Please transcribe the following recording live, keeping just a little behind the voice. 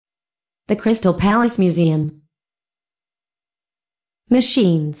The Crystal Palace Museum.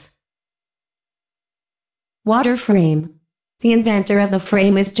 Machines. Water frame. The inventor of the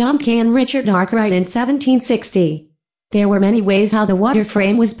frame is John Kay and Richard Arkwright in 1760. There were many ways how the water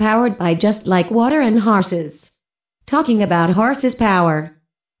frame was powered by, just like water and horses. Talking about horses' power.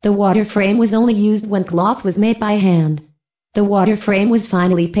 The water frame was only used when cloth was made by hand. The water frame was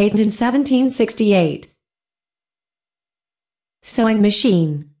finally patented in 1768. Sewing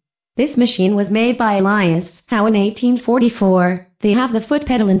machine. This machine was made by Elias Howe in 1844. They have the foot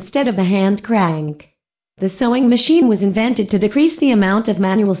pedal instead of the hand crank. The sewing machine was invented to decrease the amount of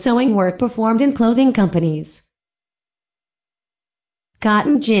manual sewing work performed in clothing companies.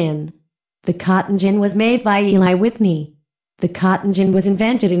 Cotton gin. The cotton gin was made by Eli Whitney. The cotton gin was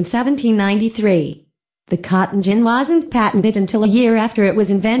invented in 1793. The cotton gin wasn't patented until a year after it was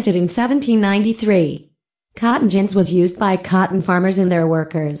invented in 1793. Cotton gins was used by cotton farmers and their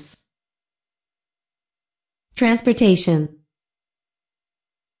workers. Transportation.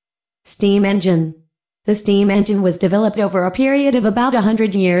 Steam engine. The steam engine was developed over a period of about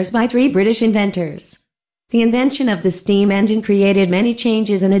 100 years by 3 British inventors. The invention of the steam engine created many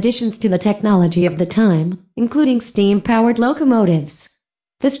changes and additions to the technology of the time, including steam-powered locomotives.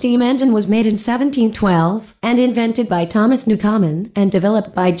 The steam engine was made in 1712 and invented by Thomas Newcomen and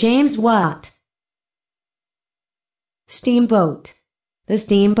developed by James Watt. Steamboat. The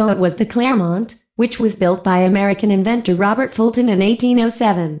steamboat was the Clermont, which was built by American inventor Robert Fulton in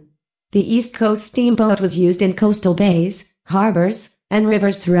 1807. The East Coast steamboat was used in coastal bays, harbors, and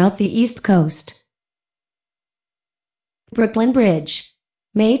rivers throughout the East Coast. Brooklyn Bridge.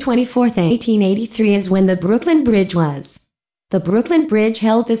 May 24, 1883 is when the Brooklyn Bridge was. The Brooklyn Bridge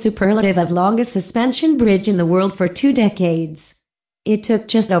held the superlative of longest suspension bridge in the world for 2 decades. It took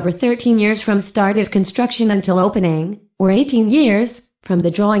just over 13 years from start of construction until opening, or 18 years, from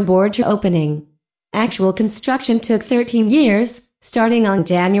the drawing board to opening. Actual construction took 13 years, starting on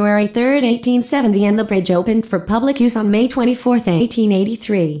January 3, 1870, and the bridge opened for public use on May 24,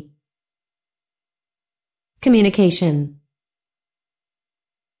 1883. Communication.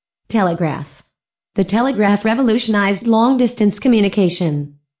 Telegraph. The telegraph revolutionized long-distance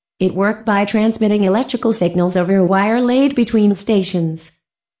communication. It worked by transmitting electrical signals over a wire laid between stations.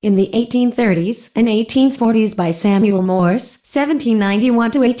 In the 1830s and 1840s by Samuel Morse,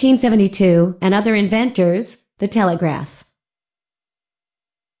 1791 to 1872, and other inventors, the telegraph.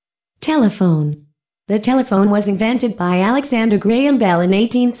 Telephone. The telephone was invented by Alexander Graham Bell in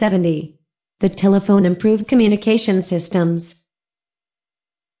 1870. The telephone improved communication systems.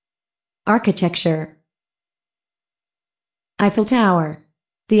 Architecture. Eiffel Tower.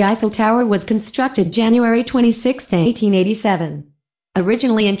 The Eiffel Tower was constructed January 26, 1887.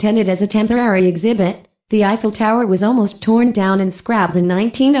 Originally intended as a temporary exhibit, the Eiffel Tower was almost torn down and scrapped in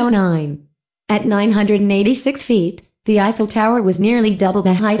 1909. At 986 feet, the Eiffel Tower was nearly double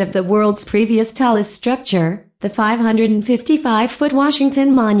the height of the world's previous tallest structure, the 555-foot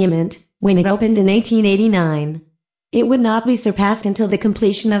Washington Monument, when it opened in 1889. It would not be surpassed until the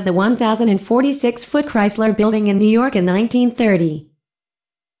completion of the 1,046-foot Chrysler Building in New York in 1930.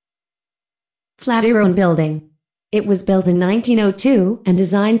 Flatiron Building. It was built in 1902 and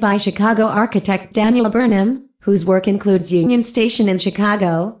designed by Chicago architect Daniel Burnham, whose work includes Union Station in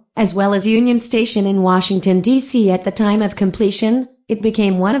Chicago, as well as Union Station in Washington, D.C. At the time of completion, it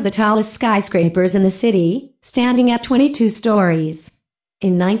became one of the tallest skyscrapers in the city, standing at 22 stories.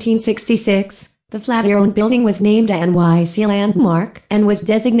 In 1966, the Flatiron Building was named a NYC landmark and was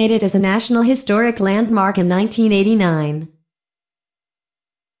designated as a National Historic Landmark in 1989.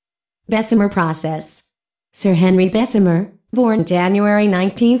 Bessemer Process. Sir Henry Bessemer, born January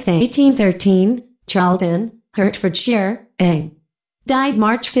 19, 1813, Charlton, Hertfordshire, Eng. Died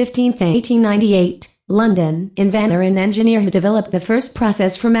March 15, 1898, London, inventor and engineer who developed the first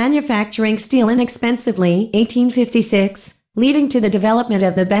process for manufacturing steel inexpensively, 1856, leading to the development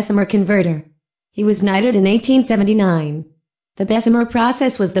of the Bessemer converter. He was knighted in 1879. The Bessemer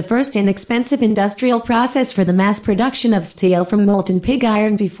process was the first inexpensive industrial process for the mass production of steel from molten pig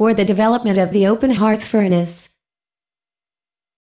iron before the development of the open hearth furnace.